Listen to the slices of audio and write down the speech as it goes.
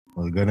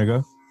What's good,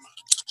 nigga?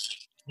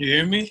 You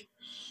hear me?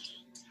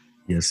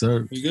 Yes,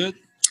 sir. You good?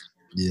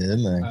 Yeah,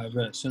 man. I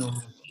bet. Sit on.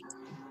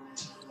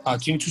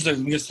 Give me 2 seconds.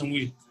 Let me get some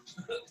weed.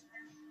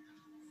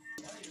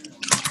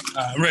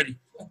 I'm ready.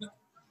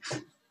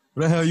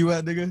 Where the hell you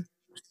at, nigga?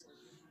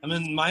 I'm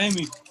in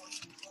Miami.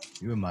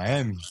 You in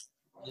Miami?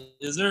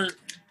 Is there?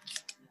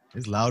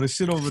 It's loud as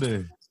shit over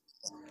there.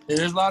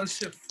 There's a lot of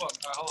shit. Fuck.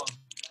 All right, hold on.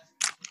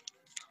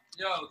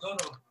 Yo,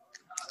 Dodo.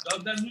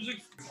 Dub that music.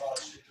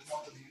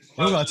 You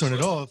don't gotta turn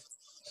it off.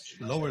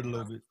 Lower it a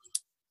little bit.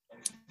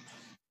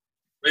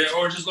 Yeah,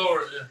 or just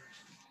lower it. Yeah.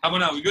 How about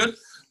now? We good?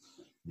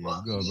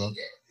 Yeah, good, bro.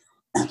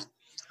 I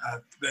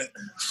bet.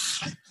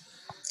 What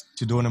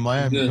you doing in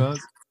Miami,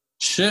 cuz?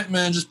 Shit,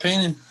 man. Just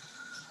painting.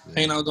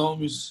 Painting out the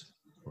homies.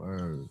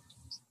 Word.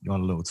 You on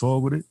a little tour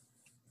with it?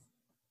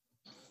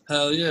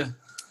 Hell yeah.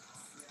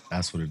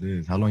 That's what it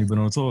is. How long you been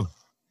on tour?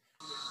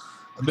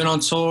 I've been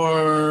on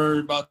tour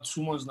about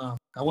 2 months now.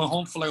 I went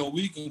home for like a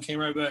week and came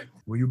right back.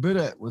 Where you been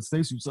at? What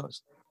states you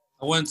touched?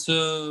 I went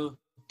to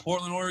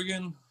Portland,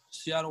 Oregon,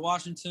 Seattle,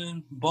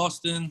 Washington,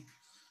 Boston,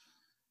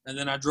 and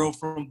then I drove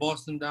from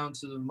Boston down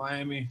to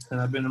Miami,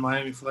 and I've been in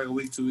Miami for like a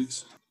week, 2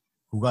 weeks.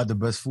 Who got the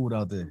best food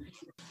out there?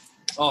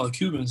 Oh, the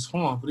Cubans.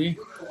 Come on, buddy.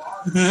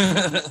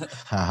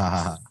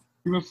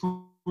 Cuban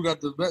food got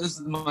the best. This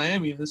is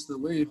Miami. This is the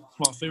wave. It's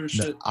my favorite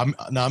shit. I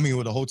mean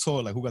with the whole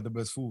tour, like who got the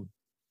best food?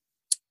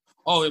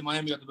 Oh, yeah,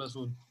 Miami got the best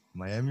food.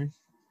 Miami?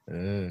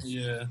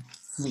 Yeah.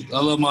 I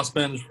love my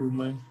Spanish food,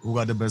 man. Who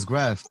got the best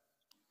graph?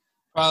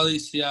 Probably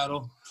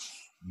Seattle.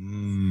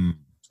 Mm.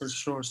 For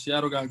sure.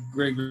 Seattle got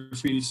great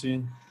graffiti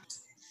scene.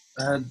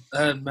 I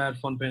had mad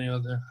fun painting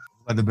out there.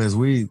 Who got the best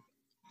weed?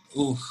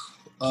 Oof.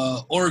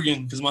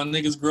 Oregon, because my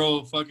niggas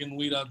grow fucking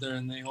weed out there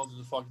and they hold it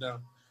the fuck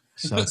down.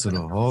 Shout to the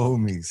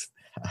homies.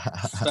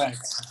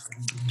 Facts.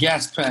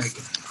 Gas pack.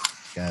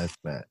 Gas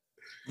pack.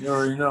 You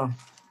already know.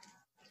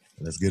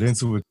 Let's get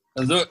into it.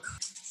 Let's do it.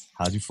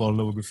 How'd you fall in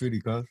love with graffiti,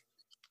 cuz?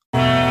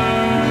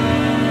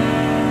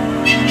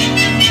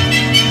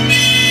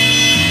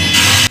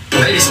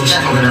 Ladies and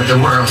gentlemen of the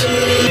world.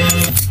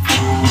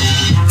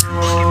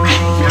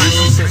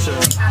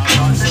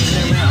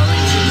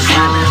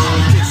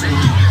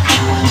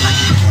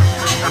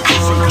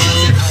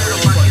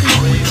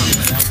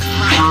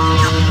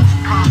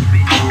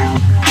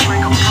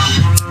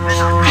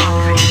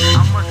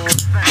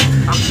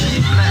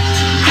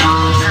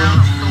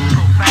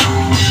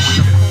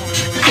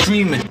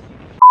 Dreaming. I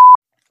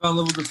fell in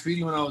love with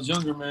graffiti when I was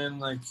younger, man.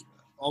 Like,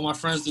 all my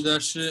friends did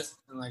that shit,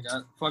 and like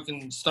I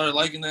fucking started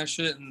liking that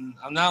shit. And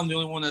I'm the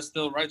only one that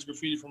still writes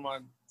graffiti from my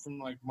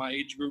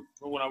age group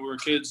from when we were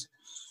kids.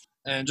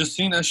 And just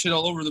seeing that shit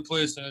all over the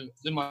place and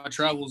in my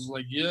travels,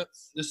 like, yeah,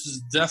 this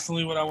is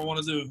definitely what I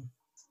want to do.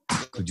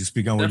 Could you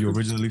speak on where you're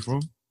originally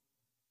from?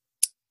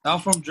 I'm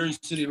from Jersey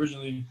City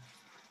originally,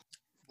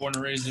 born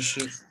and raised and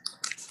shit.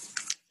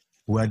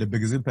 Who had the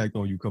biggest impact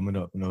on you coming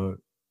up in the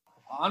hood?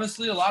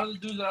 Honestly, a lot of the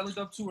dudes that I looked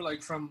up to were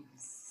like from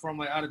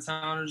like out of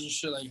towners and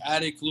shit, like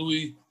Attic, Louis.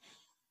 You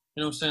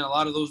know what I'm saying? A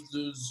lot of those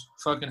dudes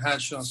fucking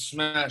had shit on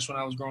smash when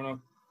I was growing up.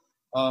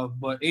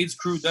 But AIDS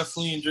Crew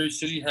definitely in Jersey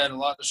City had a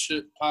lot of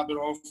shit popping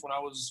off when I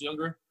was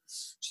younger.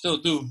 Still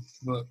do,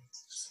 but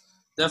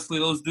definitely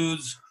those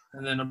dudes,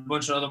 and then a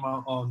bunch of other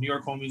New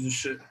York homies and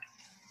shit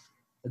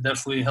that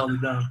definitely held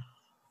it down.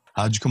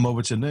 How'd you come up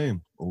with your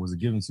name, or was it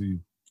given to you?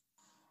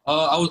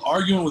 I was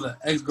arguing with an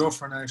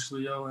ex-girlfriend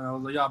actually, yo, and I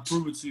was like, "Yeah, I'll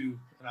prove it to you,"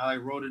 and I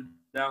like wrote it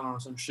down on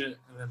some shit,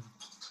 and then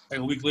like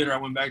a week later I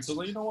went back to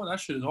like, you know what, that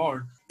shit is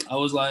hard. I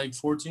was like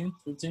 14,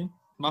 15.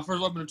 My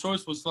first weapon of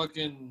choice was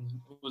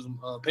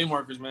paint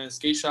markers, man.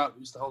 Skate shop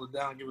used to hold it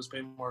down and give us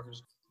paint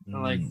markers.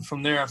 And like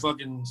from there I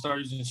fucking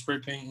started using spray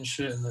paint and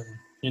shit, and then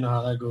you know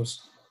how that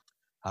goes.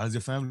 How does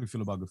your family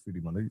feel about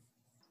graffiti, my nigga?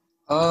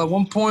 At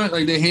one point,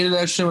 like they hated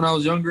that shit when I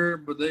was younger,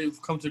 but they've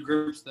come to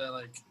grips that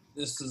like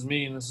this is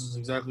me and this is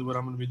exactly what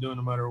I'm gonna be doing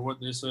no matter what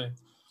they say.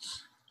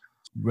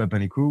 You rep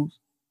any crews?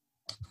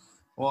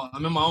 Well,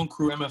 I'm in my own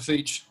crew,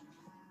 MFH,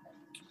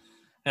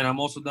 and I'm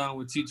also down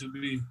with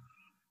T2B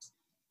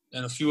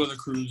and a few other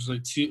crews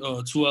like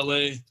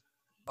 2LA.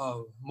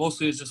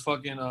 Mostly it's just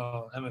fucking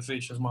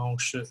MFH as my own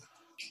shit.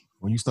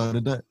 When you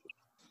started that?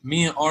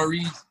 Me and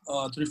Ari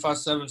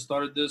 357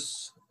 started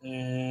this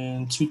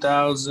in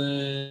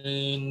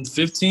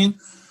 2015,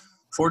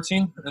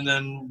 14, and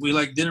then we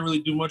like didn't really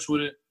do much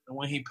with it. And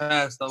when he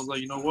passed, I was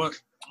like, you know what?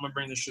 I'm gonna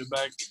bring this shit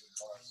back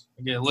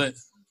and get lit.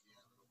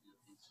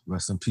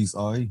 Rest in peace,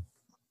 Ari.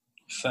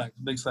 Fact,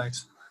 big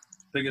facts.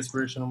 Big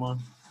inspiration of mine.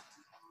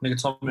 Nigga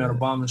taught me how to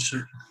bomb and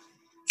shit.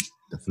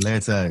 The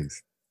flare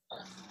tags.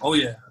 Oh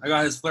yeah, I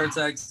got his flare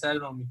tags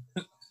tatted on me.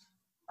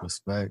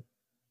 Respect.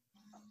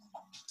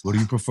 What do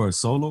you prefer,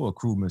 solo or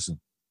crew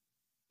mission?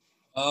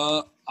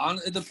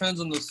 It depends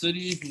on the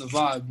city and the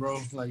vibe,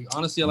 bro. Like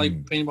honestly, I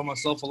like painting by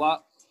myself a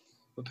lot,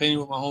 but painting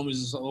with my homies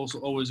is also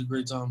always a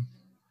great time.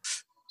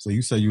 So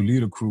you say you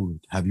lead a crew.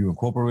 Have you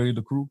incorporated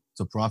the crew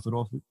to profit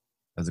off it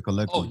as a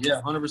collective? Oh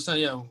yeah, 100%.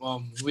 Yeah,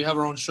 we have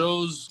our own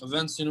shows,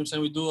 events. You know what I'm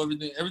saying? We do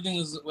everything. Everything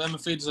is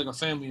MFH is like a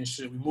family and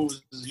shit. We move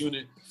as a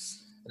unit,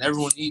 and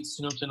everyone eats.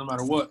 You know what I'm saying? No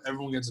matter what,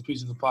 everyone gets a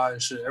piece of the pie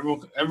and shit.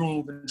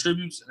 Everyone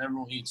contributes and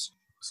everyone eats.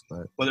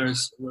 Respect. Whether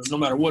it's no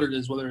matter what it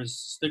is, whether it's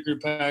sticker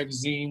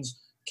packs, zines,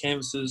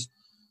 canvases,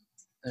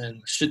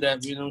 and shit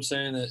that you know what I'm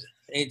saying that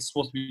ain't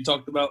supposed to be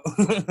talked about.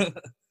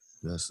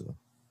 Yes, sir.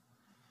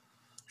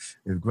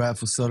 If grab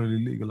was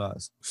suddenly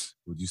legalized,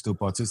 would you still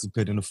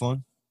participate in the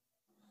fun?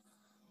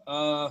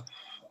 I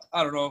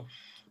don't know.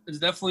 It's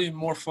definitely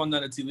more fun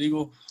that it's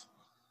illegal,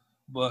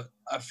 but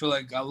I feel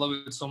like I love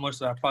it so much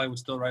that I probably would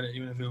still write it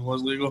even if it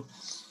was legal.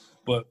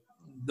 But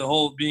the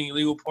whole being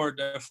illegal part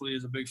definitely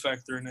is a big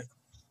factor in it.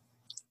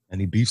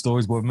 Any beef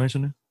stories worth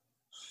mentioning?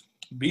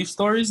 Beef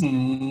stories?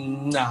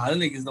 Nah, them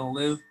niggas don't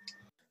live.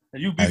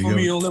 If you beef with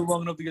me, you don't live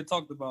long enough to get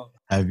talked about.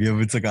 Have you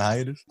ever took a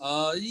hiatus?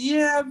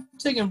 Yeah, I'm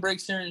taking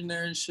breaks here and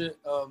there and shit.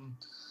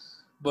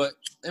 But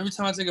every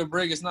time I take a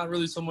break, it's not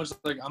really so much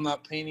like I'm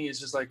not painting. It's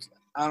just like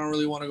I don't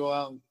really want to go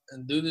out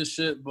and do this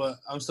shit, but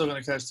I'm still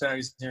gonna catch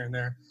tags here and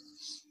there.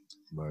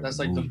 Right, that's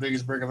like the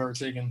biggest break I've ever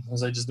taken.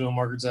 Is like just doing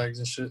marker tags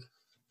and shit.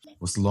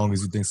 What's the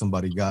longest you think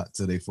somebody got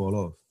till they fall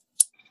off?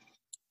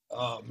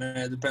 Oh man,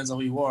 it depends on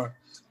who you are.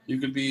 You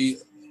could be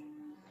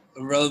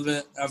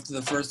irrelevant after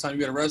the first time you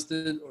get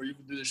arrested, or you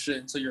can do this shit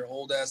until you're an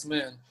old ass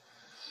man.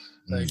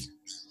 Like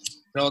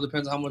it all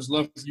depends on how much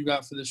love you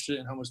got for this shit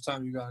and how much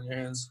time you got on your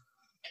hands.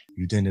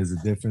 You think there's a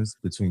difference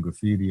between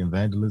graffiti and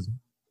vandalism?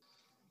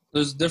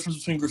 There's a difference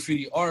between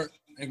graffiti art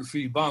and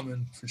graffiti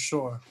bombing for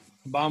sure.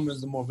 Bombing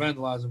is the more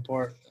vandalizing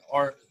part.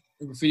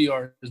 Graffiti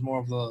art is more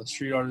of the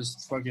street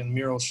artist fucking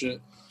mural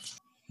shit.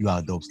 You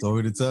got a dope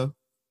story to tell?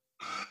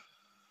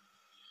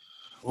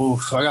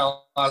 Oof, I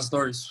got a lot of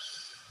stories.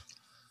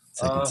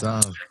 Take your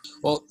time.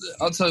 Well,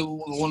 I'll tell you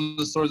one of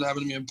the stories that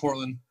happened to me in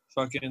Portland.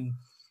 Fucking.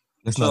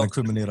 Let's not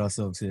incriminate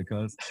ourselves here,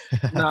 cuz.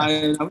 Nah,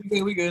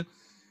 we good.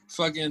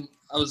 Fucking,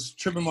 I was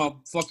tripping my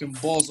fucking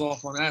balls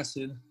off on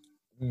acid,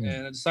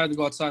 and I decided to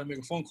go outside and make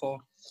a phone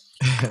call.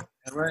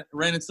 And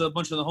ran into a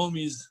bunch of the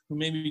homies who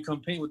made me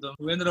come paint with them.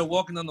 We ended up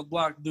walking down the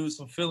block doing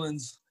some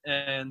fill-ins,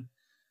 and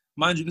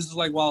mind you, this is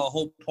like while a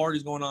whole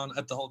party's going on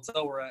at the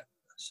hotel we're at.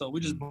 So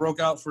we just broke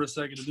out for a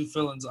second to do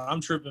fill-ins.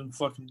 I'm tripping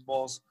fucking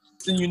balls.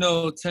 Then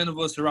 10 of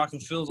us are rocking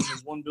fills on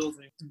this one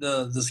building.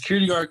 The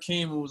security guard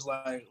came and was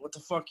like, "What the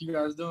fuck you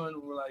guys doing?"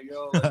 We're like,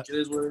 "Yo, like it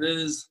is what it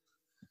is.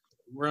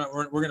 We're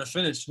gonna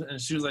finish."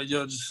 And she was like,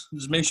 "Yo,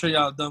 just make sure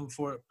y'all done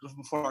before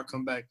I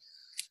come back."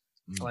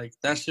 Like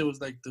that shit was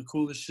like the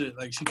coolest shit.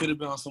 Like she could have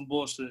been on some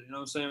bullshit, you know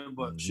what I'm saying?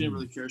 But she didn't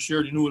really care. She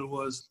already knew what it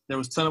was. There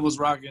was 10 of us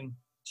rocking.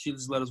 She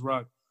just let us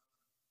rock.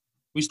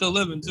 We still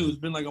living too. It's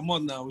been like a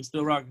month now. We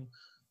still rocking.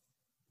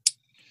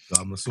 So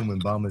I'm assuming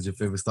bomb is your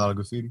favorite style of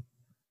graffiti?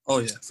 Oh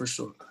yeah, for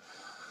sure.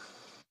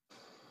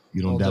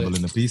 You don't dabble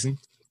in the piecing?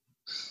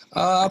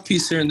 I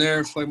piece here and there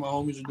if like my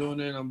homies are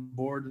doing it and I'm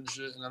bored and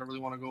shit and I don't really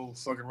want to go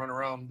fucking run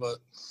around, but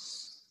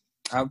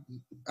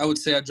I would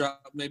say I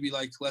drop maybe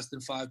like less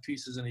than 5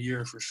 pieces in a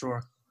year for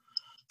sure.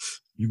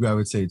 You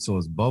gravitate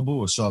towards bubble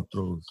or sharp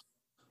throws?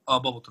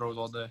 Bubble throws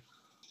all day.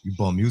 You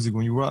bump music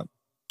when you rock?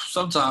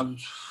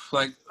 Sometimes,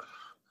 like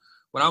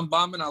when I'm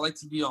bombing, I like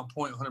to be on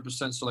point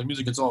 100%. So like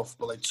music gets off,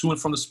 but like to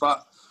and from the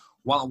spot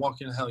while I'm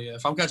walking, hell yeah.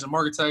 If I'm catching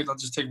marker tags, I'll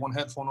just take one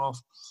headphone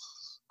off.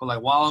 But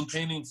like while I'm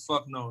painting,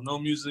 fuck no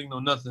music, no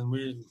nothing.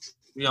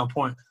 We on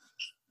point.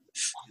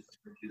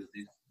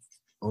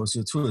 Oh, it's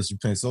your twist. You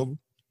paint sober?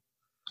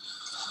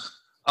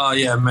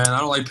 Yeah, man. I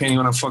don't like painting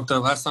when I'm fucked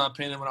up. Last time I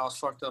painted when I was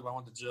fucked up, I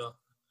went to jail.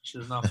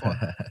 Shit is not fun.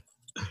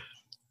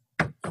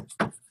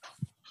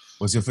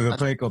 What's your favorite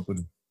paint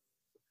company?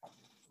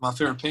 My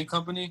favorite paint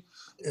company?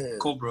 Yeah.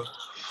 Cobra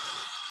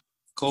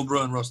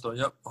and Rusto.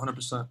 Yep,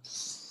 100%.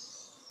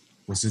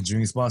 What's your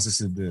dream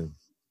sponsorship deal?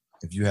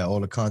 If you had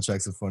all the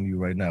contracts in front of you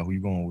right now, who you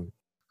going with?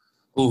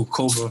 Oh,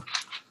 Cobra.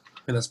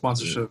 Get that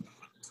sponsorship.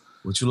 Yeah.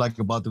 What you like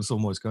about them so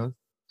much, cuz?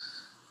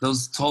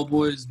 Those tall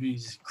boys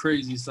be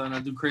crazy, son. I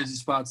do crazy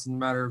spots in a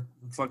matter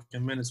of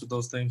fucking minutes with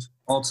those things.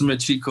 Ultimate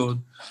cheat code.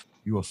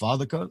 You a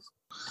father, cuz?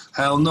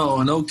 Hell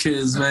no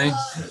kids, man.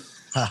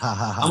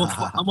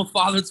 I'm a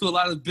father to a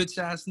lot of bitch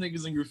ass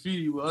niggas in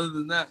graffiti, but other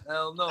than that,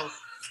 hell no.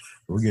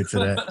 We'll get to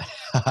that.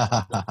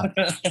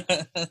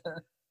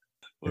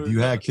 If you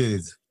had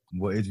kids,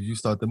 what age did you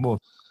start them off?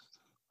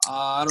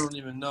 I don't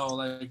even know.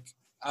 Like,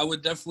 I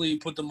would definitely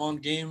put them on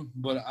game,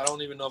 but I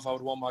don't even know if I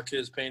would want my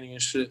kids painting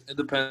and shit. It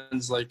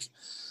depends. Like,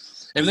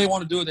 if they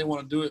want to do it, they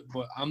want to do it,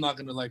 but I'm not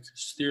gonna like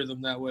steer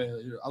them that way.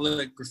 I'll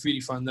let graffiti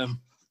find them.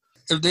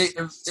 If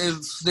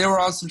they were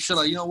on some shit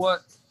like, you know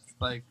what,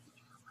 like,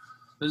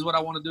 this is what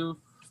I want to do,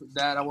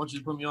 Dad, I want you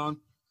to put me on.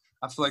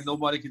 I feel like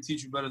nobody can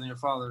teach you better than your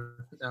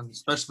father, and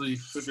especially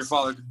if your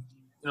father, you know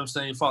what I'm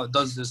saying, your father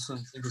does this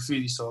in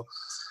graffiti. So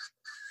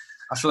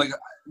I feel like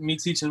me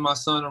teaching my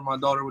son or my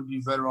daughter would be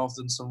better off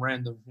than some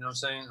random, you know what I'm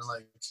saying? And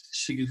like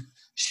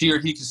she or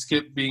he could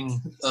skip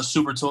being a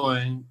super toy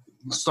and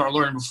start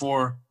learning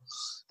before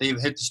they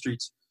even hit the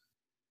streets.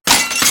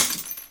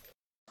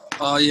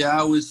 Yeah, I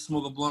always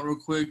smoke a blunt real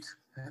quick.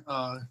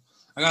 I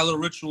got a little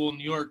ritual in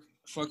New York.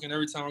 Fucking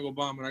every time I go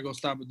bombing, I go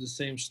stop at the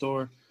same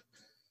store.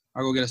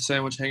 I'll go get a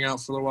sandwich, hang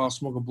out for a little while,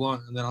 smoke a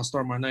blunt, and then I'll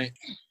start my night.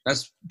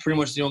 That's pretty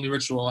much the only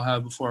ritual I'll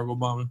have before I go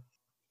bombing.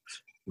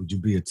 Would you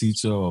be a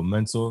teacher or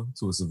mentor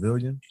to a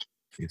civilian?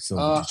 If so,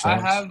 would you I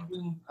charge?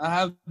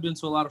 have been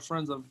to a lot of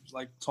friends. I've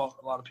like taught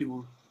a lot of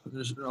people.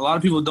 A lot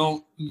of people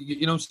don't,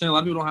 you know what I'm saying? A lot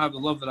of people don't have the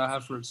love that I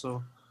have for it,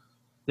 so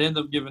they end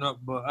up giving up.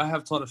 But I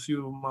have taught a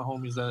few of my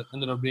homies that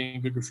ended up being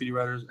good graffiti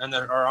writers and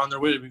that are on their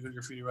way to be good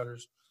graffiti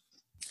writers.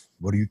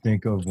 What do you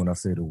think of when I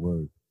say the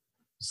word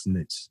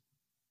snitch?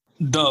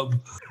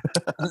 Dub.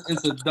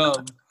 It's a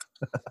dub.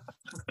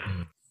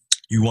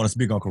 You want to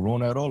speak on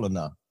Corona at all or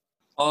not?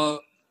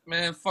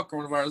 Man, fuck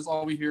coronavirus. That's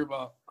all we hear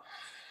about.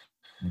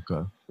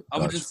 Okay. I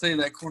would just say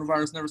that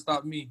coronavirus never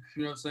stopped me.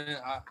 You know what I'm saying?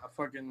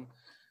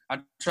 I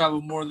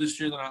traveled more this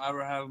year than I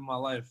ever have in my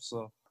life.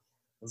 So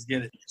let's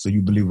get it. So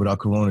you believe without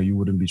Corona, you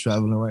wouldn't be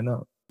traveling right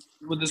now?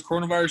 With this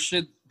coronavirus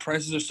shit,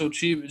 prices are so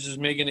cheap. It's just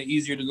making it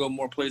easier to go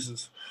more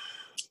places.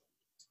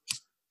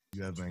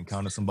 You ever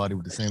encountered somebody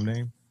with the same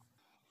name?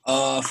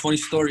 Funny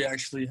story,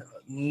 actually.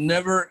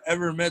 Never,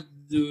 ever met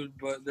the dude,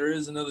 but there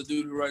is another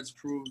dude who writes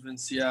Proof in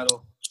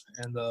Seattle.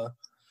 And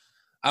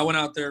I went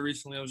out there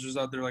recently. I was just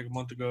out there like a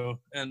month ago.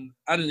 And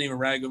I didn't even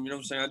rag him. You know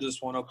what I'm saying? I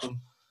just one-upped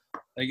him.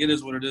 Like, it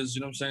is what it is.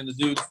 You know what I'm saying? The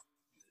dude,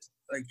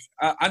 like,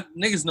 I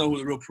niggas know who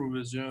the real Proof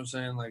is. You know what I'm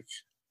saying? Like,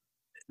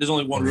 there's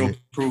only one real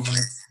Proof in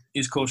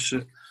East Coast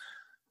shit.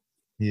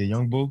 He a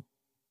young bull?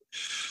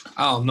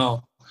 I don't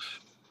know.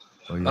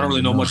 Oh, I don't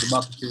really know much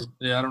about the kid.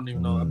 Yeah, I don't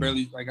even know. I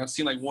barely, like, I've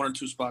seen like 1 or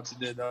 2 spots he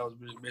did. That was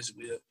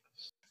basically it.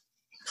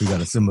 He got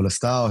a similar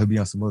style. He'll be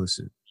on some other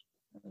shit.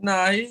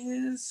 Nah,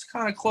 it's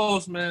kind of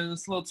close, man.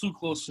 It's a little too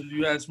close if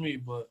you ask me,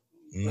 but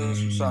that's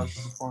some shots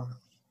for fun.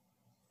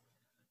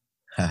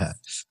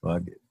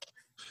 Fuck it.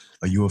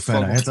 Are you a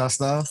fan of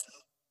anti-style?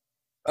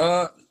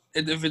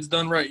 If it's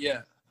done right,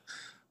 yeah.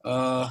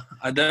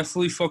 I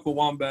definitely fuck with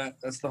Wombat.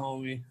 That's the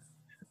homie.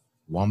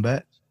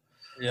 Wombat?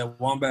 Yeah,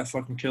 Wombat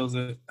fucking kills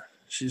it.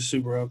 She's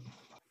super up.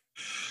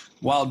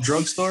 Wild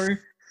Drug Story?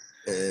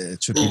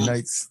 Trippy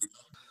Nights.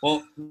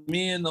 Well,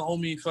 me and the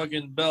homie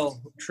fucking Bell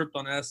tripped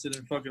on acid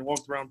and fucking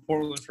walked around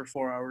Portland for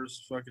 4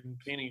 hours fucking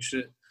painting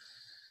shit.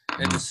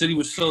 And the city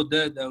was so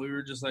dead that we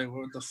were just like,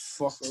 what the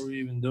fuck are we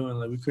even doing?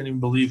 Like, we couldn't even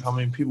believe how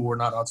many people were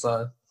not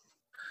outside.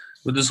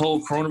 With this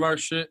whole coronavirus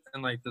shit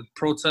and, like, the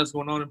protests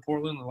going on in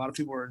Portland, a lot of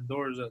people are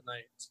indoors at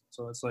night.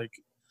 So it's like,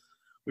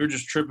 we were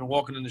just tripping,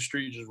 walking in the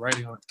street, just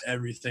writing on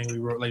everything we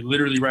wrote. Like,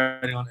 literally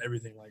writing on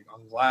everything. Like,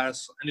 on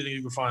glass, anything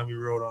you could find, we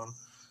wrote on.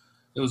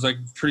 It was, like,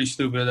 pretty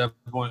stupid at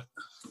that point.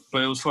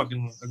 But it was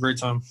fucking a great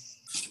time.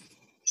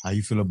 How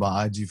you feel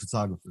about IG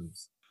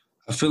photographers?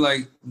 I feel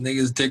like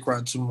niggas dick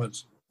ride too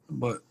much.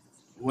 But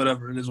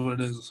whatever, it is what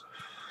it is.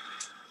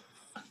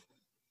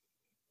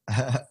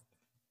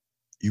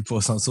 You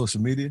post on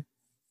social media?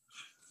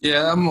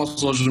 Yeah, I'm on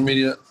social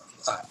media.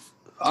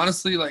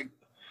 Honestly, like,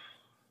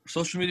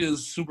 social media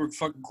is super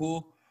fucking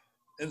cool,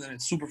 and then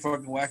it's super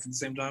fucking whack at the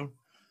same time.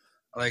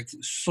 Like,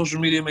 social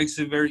media makes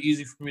it very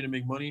easy for me to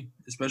make money,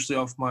 especially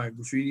off my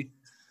graffiti.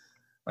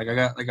 Like,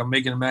 I'm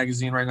making a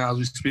magazine right now as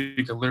we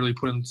speak. I'm literally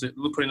putting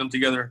them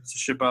together to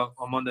ship out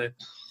on Monday.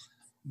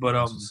 But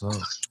all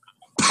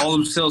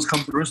those sales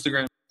come through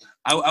Instagram.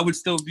 I would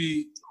still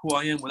be who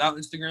I am without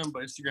Instagram,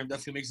 but Instagram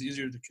definitely makes it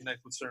easier to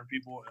connect with certain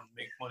people and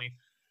make money.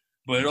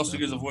 But it also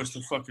gives a voice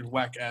to fucking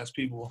whack-ass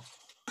people.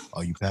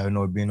 Are you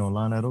paranoid being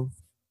online at all?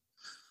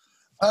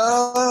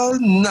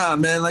 Nah,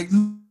 man. Like,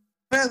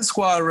 Man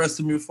Squad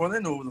arrested me before.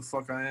 They know who the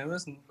fuck I am. You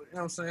know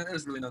what I'm saying?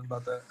 There's really nothing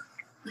about that.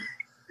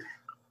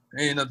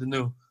 Ain't nothing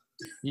new.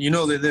 You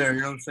know they're there. You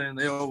know what I'm saying?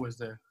 They're always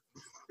there.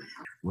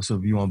 What's your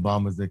view on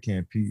bombers that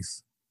can't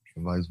peace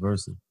and vice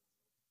versa?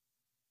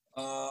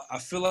 I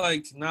feel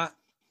like not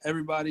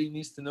everybody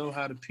needs to know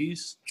how to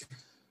peace,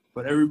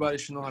 but everybody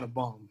should know how to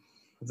bomb,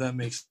 if that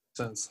makes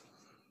sense.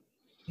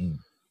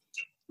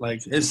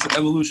 Like, it's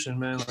evolution,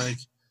 man. Like,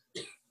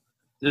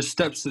 there's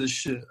steps to this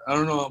shit. I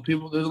don't know.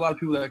 There's a lot of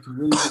people that can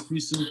really get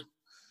peaceful,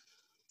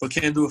 but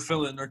can't do a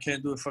fill-in or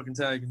can't do a fucking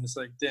tag. And it's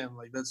like, damn,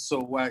 like, that's so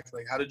whack.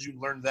 Like, how did you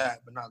learn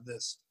that but not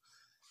this?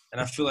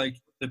 And I feel like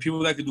the people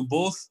that can do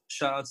both,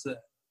 shout out to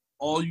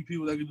all you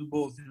people that can do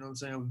both. You know what I'm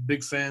saying? I'm a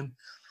big fan.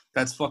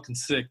 That's fucking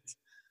sick.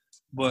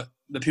 But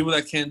the people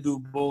that can't do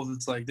both,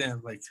 it's like,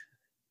 damn, like,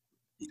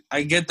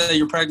 I get that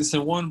you're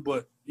practicing one,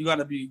 but you got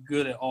to be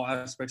good at all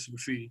aspects of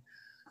graffiti.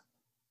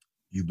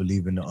 You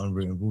believe in the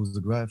unwritten rules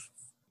of graph?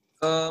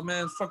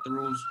 Man, fuck the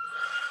rules.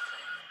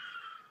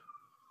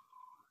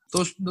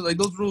 Those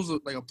rules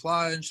like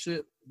apply and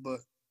shit, but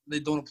they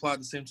don't apply at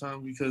the same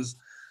time because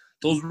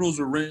those rules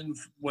were written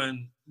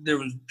when there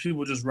was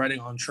people just writing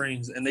on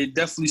trains, and they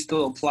definitely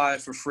still apply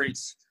for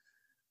freights.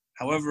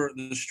 However,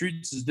 the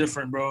streets is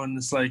different, bro, and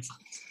it's like,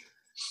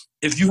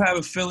 if you have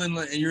a fill-in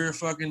and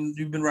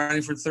you've been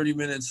riding for 30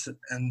 minutes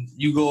and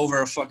you go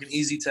over a fucking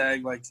easy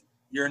tag, like,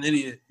 you're an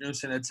idiot. You know what I'm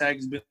saying? That tag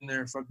has been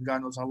there fucking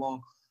God knows how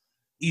long.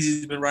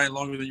 Easy's been riding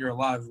longer than you're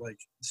alive. Like,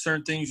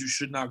 certain things you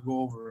should not go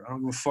over. I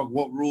don't give a fuck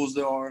what rules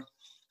there are.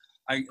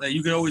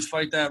 You can always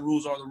fight that.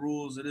 Rules are the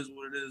rules. It is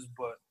what it is.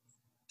 But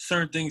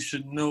certain things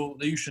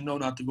you should know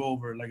not to go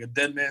over. Like a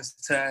dead man's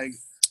tag,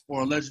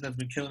 or a legend that's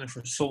been killing it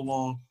for so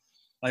long.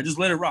 Like, just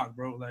let it rock,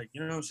 bro. Like, you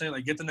know what I'm saying?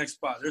 Like, get the next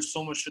spot. There's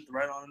so much shit to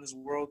write on in this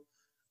world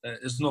that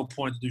there's no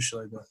point to do shit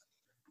like that.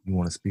 You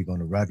want to speak on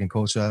the rapping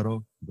culture at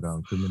all without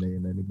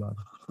incriminating anybody?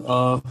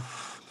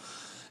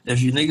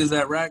 If you niggas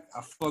that rack,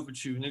 I fuck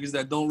with you. Niggas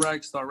that don't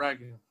rack, start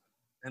racking.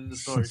 End of the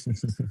story.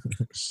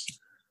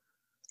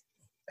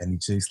 Any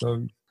chase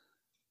story?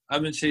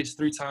 I've been chased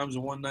 3 times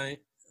in one night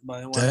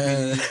by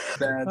NYPD.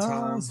 Bad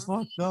times.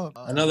 Fucked up.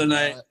 Another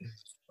night.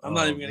 I'm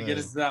not even going to get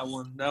man. into that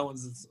one. That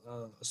one's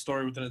a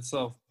story within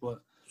itself.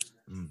 But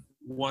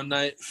one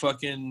night,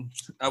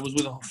 I was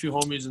with a few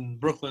homies in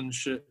Brooklyn and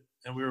shit,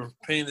 and we were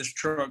paying this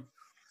truck,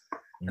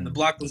 and the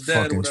block was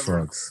dead or whatever.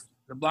 Trucks.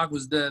 The block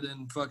was dead,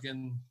 and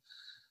fucking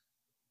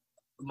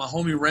my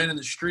homie ran in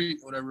the street,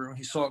 whatever, and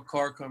he saw a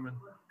car coming,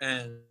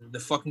 and the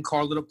fucking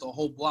car lit up the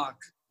whole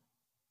block,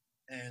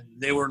 and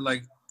they were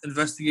like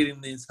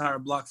investigating the entire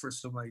block for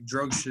some like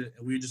drug shit,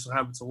 and we just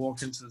happened to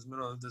walk into the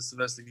middle of this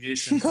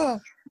investigation.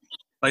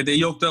 Like, they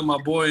yoked up my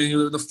boy, and he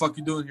was like, "What the fuck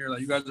you doing here?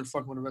 Like, you guys are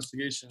fucking with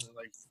investigation." And,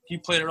 like, he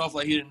played it off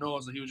like he didn't know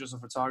us, like he was just a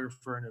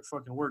photographer, and it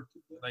fucking worked.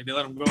 Like, they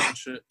let him go and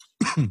shit.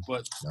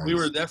 But we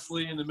were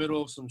definitely in the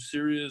middle of some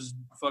serious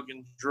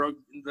fucking drug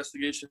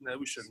investigation that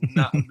we should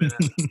not have been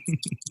at.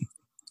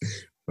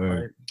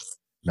 Right.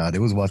 Nah, they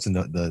was watching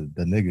the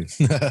niggas.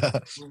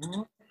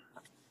 Mm-hmm.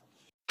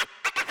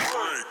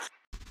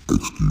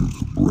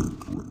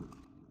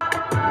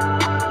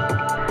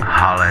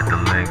 Holla at the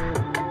link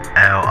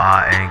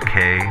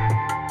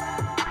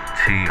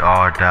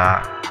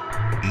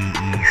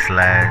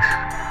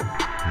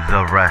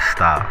linktr.ee/the rest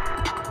stop.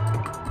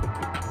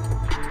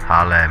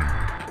 Holla at me.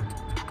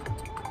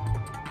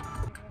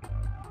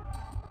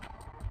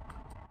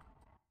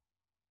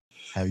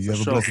 Have you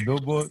ever blessed a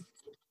billboard?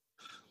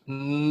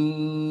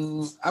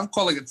 I've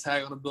caught like a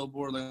tag on a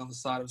billboard, like on the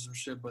side of some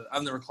shit, but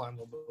I've never climbed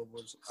on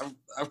billboards.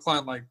 I've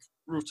climbed like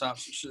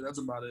rooftops and shit. That's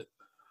about it.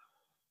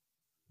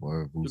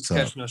 Or Just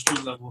catch me on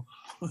street level.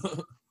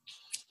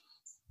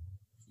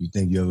 You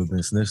think you ever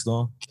been snitched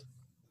on?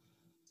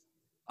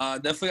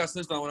 Definitely got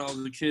snitched on when I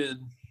was a kid.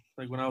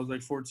 Like when I was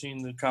like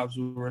 14, the cops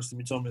who arrested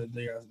me told me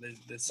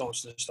that someone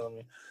snitched on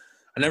me.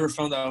 I never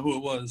found out who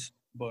it was,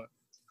 but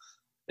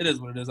it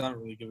is what it is. I don't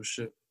really give a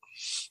shit.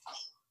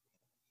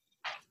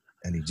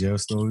 Any jail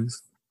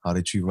stories? How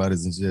they treat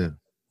writers in jail?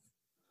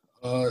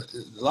 A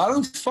lot of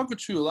them fuck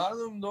with you. A lot of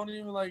them don't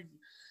even like.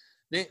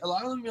 A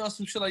lot of them be on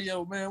some shit like,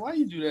 "Yo, man, why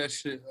you do that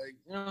shit?" Like,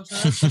 you know what I'm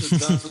saying? That's shit is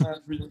dumb.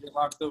 That reason to get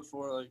locked up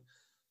for like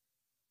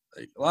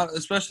a lot,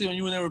 especially when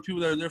you and there were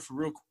people that are there for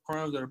real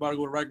crimes that are about to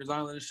go to Rikers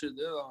Island and shit.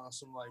 They're on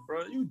some like,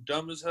 bro, you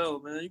dumb as hell,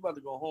 man. You about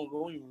to go home.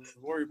 Don't even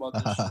worry about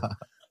this shit.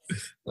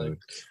 Like,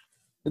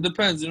 it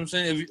depends. You know what I'm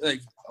saying? If you,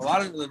 like a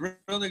lot of the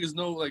real niggas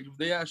know, like if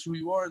they ask you who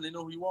you are and they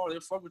know who you are,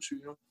 they fuck with you.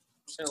 You know what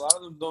I'm saying? A lot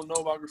of them don't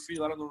know about graffiti.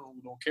 A lot of them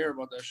don't care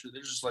about that shit.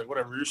 They're just like,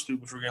 whatever. You're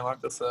stupid for getting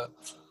locked up for that.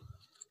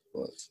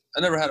 But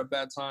I never had a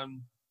bad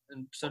time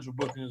in Central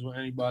Bookings with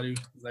anybody,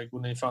 like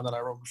when they found out I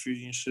wrote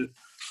graffiti and shit.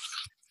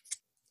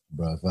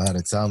 Bro, if I had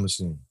a time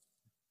machine,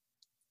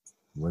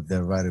 what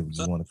that writer would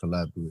you want to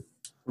collab with?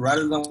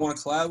 Writers I want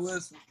to collab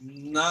with?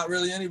 Not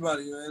really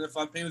anybody, man. If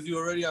I paint with you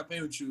already, I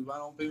paint with you. If I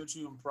don't paint with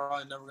you, I'm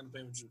probably never going to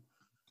paint with you.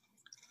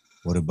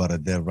 What about a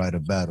dead writer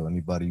battle?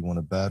 Anybody you want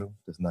to battle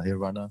that's not here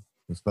right now,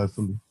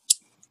 respectfully?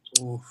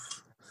 Oof.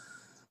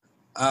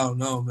 I don't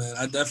know, man.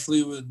 I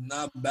definitely would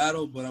not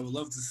battle, but I would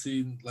love to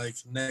see like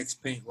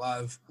Next paint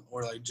live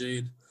or like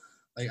Jade,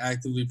 like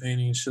actively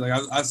painting and shit. Like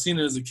I've seen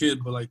it as a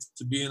kid, but like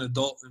to be an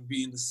adult and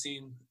be in the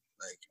scene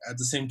like at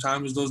the same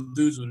time as those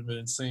dudes would have been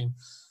insane.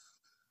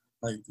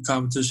 Like the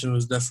competition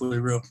was definitely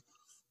real.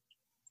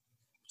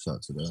 Shout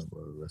out to that,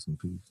 bro. Rest in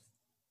peace.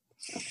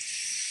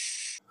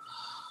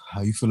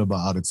 How you feel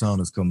about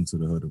out-of-towners coming to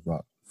the hood of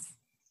rock?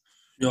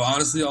 Yo,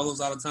 honestly, all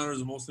those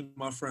out-of-towners are mostly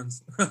my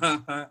friends.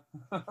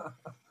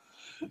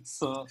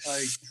 So,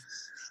 like,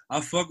 I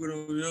fuck with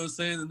them, you know what I'm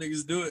saying? The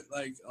niggas do it.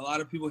 Like, a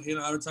lot of people hate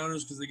on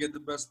out-of-towners because they get the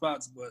best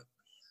spots, but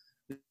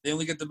they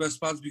only get the best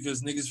spots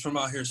because niggas from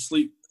out here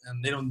sleep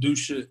and they don't do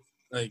shit.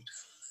 Like,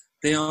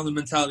 they on the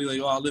mentality like,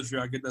 "Oh, I live here,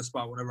 I get that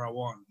spot whenever I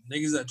want."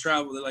 Niggas that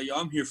travel, they're like, "Yo,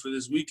 I'm here for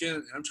this weekend,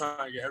 and I'm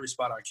trying to get every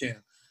spot I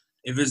can.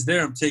 If it's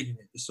there, I'm taking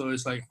it." So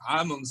it's like,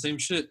 I'm on the same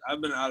shit.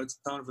 I've been out of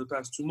town for the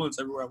past 2 months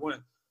everywhere I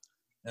went.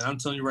 And I'm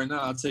telling you right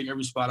now, I'll take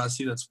every spot I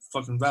see that's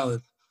fucking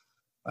valid.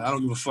 I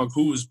don't give a fuck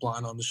who is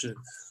blind on the shit.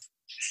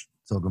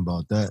 Talking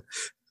about that,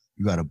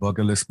 you got a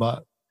bucket list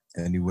spot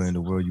anywhere in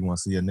the world you want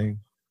to see your name?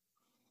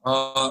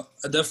 I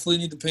definitely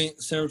need to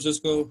paint San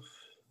Francisco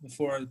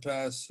before I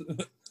pass.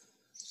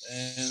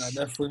 And I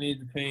definitely need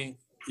to paint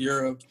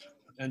Europe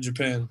and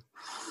Japan.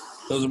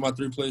 Those are my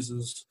 3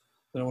 places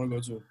that I want to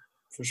go to,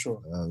 for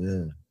sure. Oh,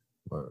 yeah.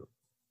 Word.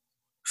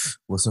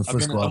 What's in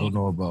Frisco I don't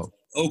know about?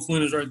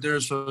 Oakland is right there,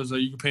 so it's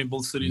like you can paint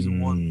both cities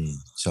in one.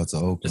 Shout out to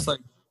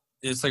Oakland.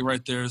 It's like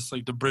right there. It's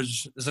like the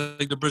bridge. It's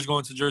like the bridge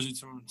going to Jersey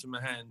to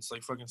Manhattan. It's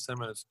like fucking 10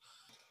 minutes.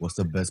 What's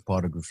the best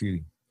part of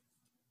graffiti?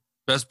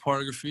 Best part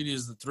of graffiti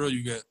is the thrill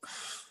you get,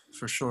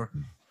 for sure.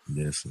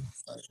 Yes, sir.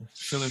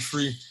 Feeling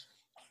free.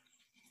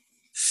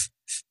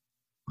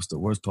 What's the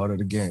worst part of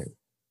the game?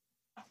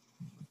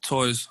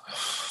 Toys.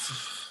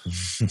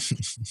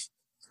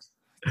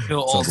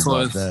 Kill all Talk about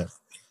toys. that.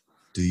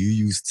 Do you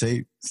use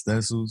tape,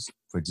 stencils,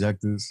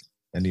 projectors,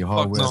 any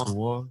hardware no. for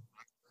war?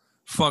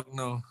 Fuck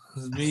no.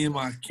 It's me and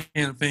my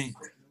can of paint.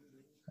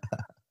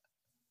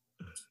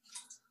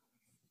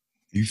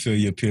 Do you feel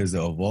your peers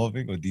are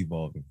evolving or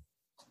devolving?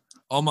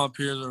 All my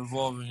peers are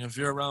evolving. If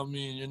you're around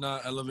me and you're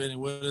not elevating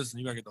with us, then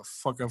you gotta get the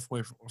fuck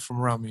away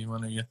from around me, my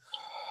nigga.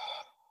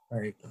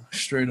 Like,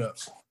 straight up.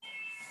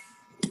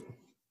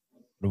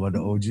 What about the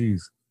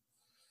OGs?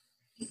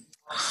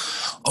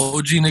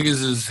 OG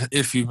niggas is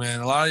iffy, man.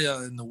 A lot of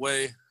y'all in the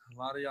way. A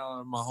lot of y'all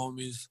are my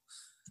homies.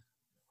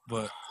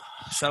 But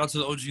shout out to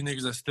the OG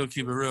niggas that still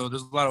keep it real.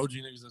 There's a lot of OG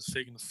niggas that's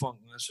faking the funk,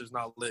 and that shit's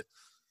not lit.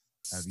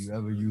 Have you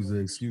ever used the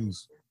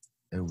excuse,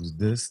 it was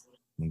this,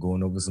 when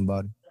going over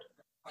somebody?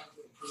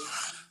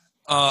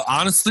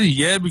 Honestly,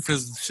 yeah,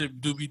 because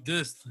shit do be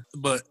dissed.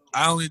 But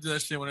I only do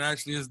that shit when it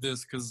actually is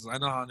dissed because I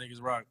know how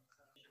niggas rock.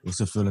 What's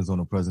your feelings on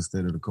the present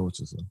state of the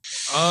culture, sir?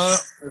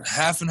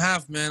 Half and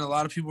half, man. A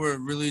lot of people are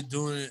really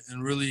doing it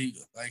and really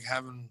like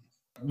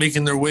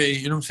making their way.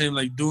 You know what I'm saying?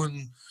 Like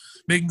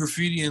making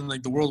graffiti and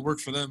like the world work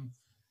for them,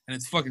 and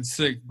it's fucking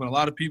sick. But a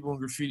lot of people in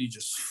graffiti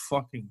just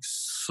fucking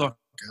suck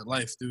at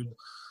life, dude.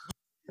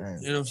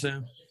 Damn. You know what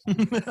I'm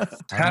saying?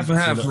 Half and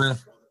half, man.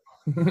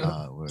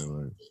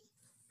 Word.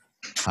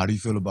 How do you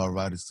feel about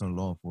writers turning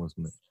law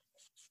enforcement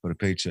for the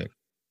paycheck?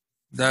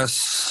 That's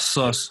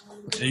sus.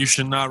 And you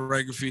should not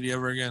write graffiti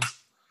ever again.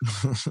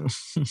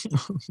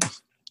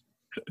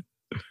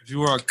 If you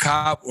were a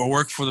cop or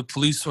work for the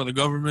police or the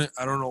government,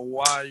 I don't know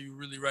why you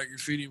really write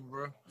graffiti,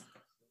 bro.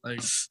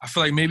 Like, I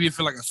feel like maybe if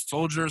you're like a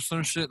soldier or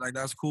some shit, like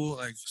that's cool.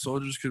 Like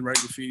soldiers could write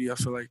graffiti, I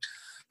feel like.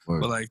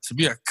 Word. But like to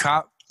be a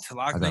cop, to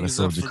lock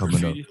niggas up for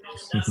graffiti.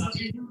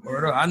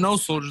 I know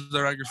soldiers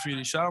that write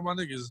graffiti. Shout out my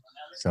niggas.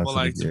 But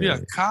like to be a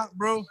cop,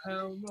 bro,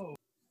 hell no.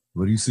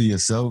 Where do you see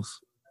yourself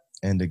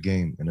and the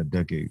game in a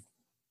decade?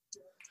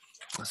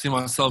 I see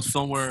myself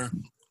somewhere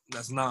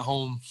that's not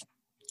home,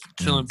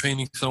 chilling,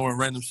 painting somewhere in a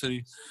random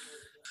city.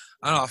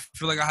 I don't know. I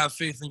feel like I have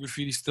faith in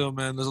graffiti still,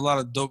 man. There's a lot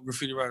of dope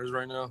graffiti writers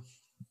right now.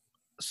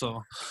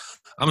 So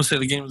I'm going to say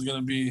the game is going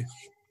to be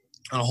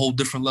on a whole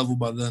different level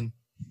by then.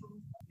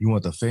 You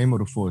want the fame or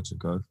the fortune,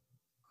 cuz?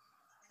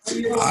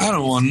 I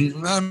don't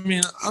want. I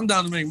mean, I'm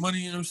down to make money.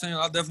 You know what I'm saying?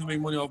 I'll definitely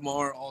make money off my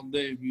art all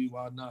day.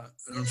 Why not?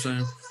 You know what I'm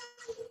saying?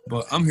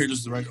 But I'm here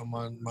just to write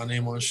my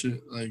name on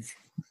shit. Like,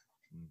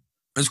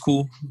 it's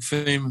cool.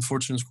 Fame and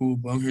fortune is cool,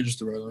 but I'm here just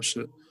to write on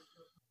shit.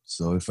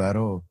 So, if at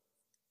all,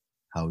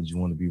 how would you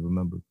want to be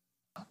remembered?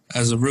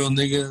 As a real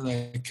nigga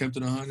that kept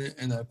it 100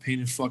 and that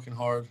painted fucking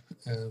hard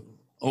and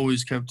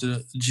always kept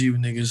it G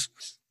with niggas.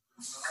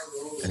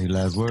 Any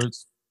last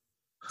words?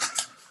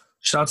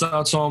 Shouts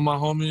out to all my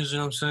homies, you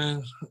know what I'm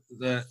saying?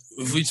 That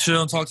if we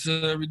chill and talk to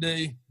them every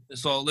day,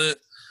 it's all lit.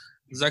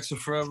 Zex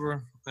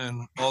forever,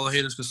 and all the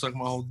haters can suck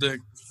my whole dick.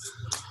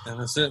 And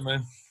that's it,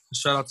 man.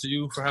 Shout out to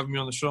you for having me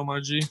on the show, my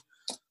G.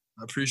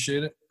 I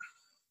appreciate it.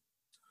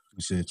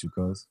 Appreciate you,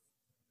 cuz.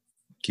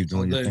 Keep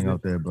doing your thing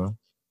out there, bro.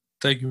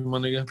 Thank you, my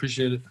nigga.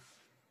 Appreciate it.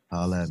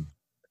 Holla at me.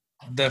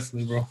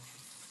 Definitely, bro.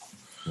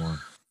 One.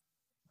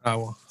 I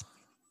will.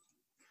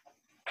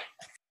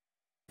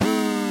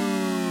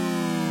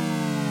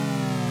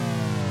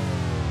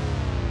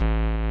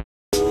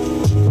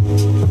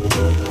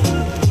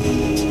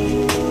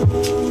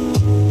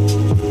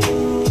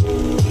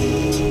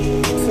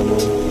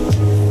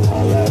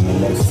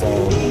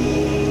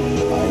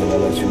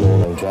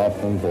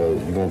 But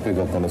you're going to pick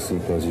up on the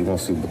sequence. You're going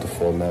to see what the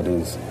format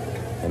is.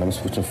 And I'm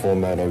switching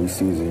format every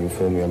season, you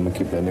feel me? I'm going to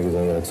keep that niggas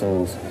on your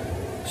toes.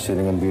 Shit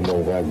ain't going to be no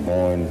whack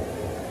barn.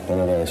 None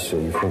of that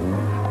shit, you feel me?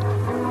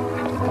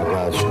 I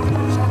got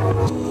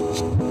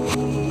you.